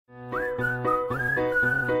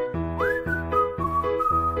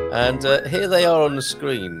And here they are on the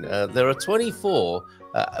screen. There are 24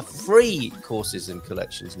 free courses and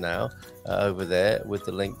collections now over there with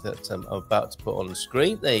the link that I'm about to put on the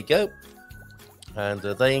screen. There you go. And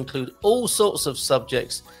they include all sorts of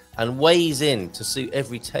subjects and ways in to suit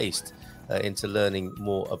every taste into learning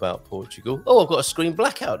more about Portugal. Oh, I've got a screen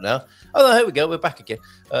blackout now. Oh, no, here we go. We're back again.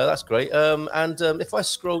 That's great. If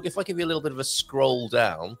I give you a little bit of a scroll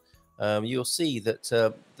down, you'll see that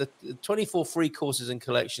the 24 free courses and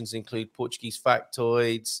collections include Portuguese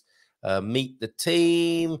factoids, meet the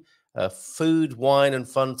team, food, wine, and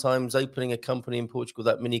fun times, opening a company in Portugal,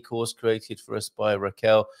 that mini course created for us by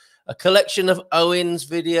Raquel, a collection of Owen's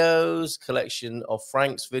videos, collection of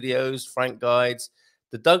Frank's videos, Frank guides,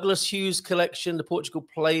 the Douglas Hughes collection, the Portugal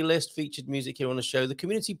playlist, featured music here on the show, the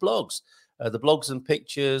community blogs, the blogs and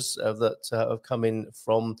pictures that have come in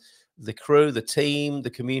from the crew, the team, the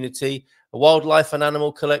community, a wildlife and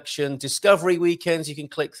animal collection, discovery weekends. You can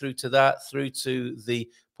click through to that, through to the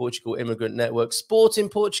Portugal Immigrant Network, sport in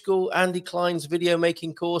Portugal, Andy Klein's video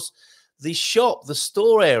making course, the shop, the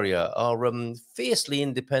store area are fiercely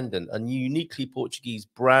independent and uniquely Portuguese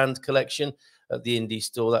brand collection at the Indie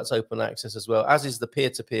store. That's open access as well, as is the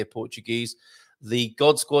peer-to-peer Portuguese. The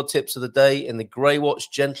God Squad tips of the day in the Grey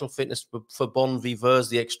Watch, gentle fitness for bon viveurs,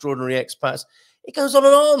 the extraordinary expats. It goes on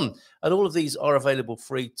and on. And all of these are available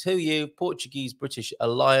free to you. Portuguese-British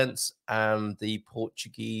Alliance and the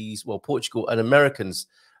Portugal and Americans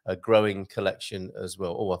a growing collection as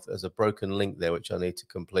well. Oh, there's a broken link there, which I need to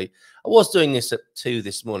complete. I was doing this at 2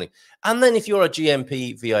 this morning. And then if you're a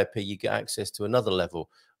GMP VIP, you get access to another level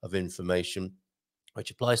of information, which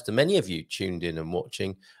applies to many of you tuned in and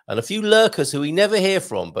watching, and a few lurkers who we never hear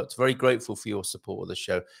from, but very grateful for your support of the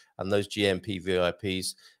show, and those GMP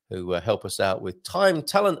VIPs who help us out with time,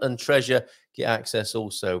 talent, and treasure, get access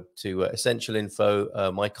also to essential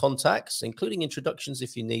info, my contacts, including introductions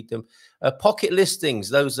if you need them, pocket listings,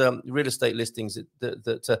 those real estate listings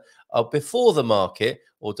that are before the market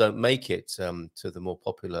or don't make it to the more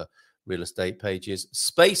popular real estate pages,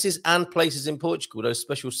 spaces and places in Portugal, those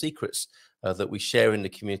special secrets that we share in the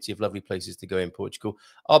community of lovely places to go in Portugal,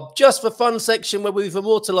 are just for fun section where we've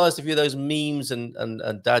immortalized a few of those memes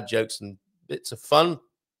and dad jokes and bits of fun,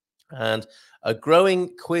 and a growing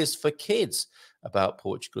quiz for kids about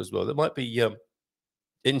Portugal as well. That might be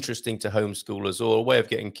interesting to homeschoolers, or a way of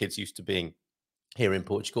getting kids used to being here in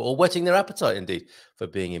Portugal, or whetting their appetite indeed for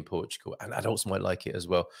being in Portugal. And adults might like it as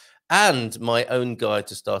well. And my own guide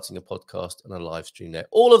to starting a podcast and a live stream there.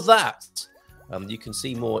 All of that. You can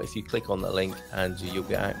see more if you click on that link, and you'll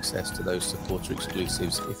get access to those supporter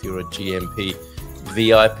exclusives if you're a GMP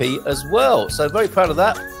VIP as well. So very proud of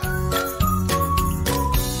that.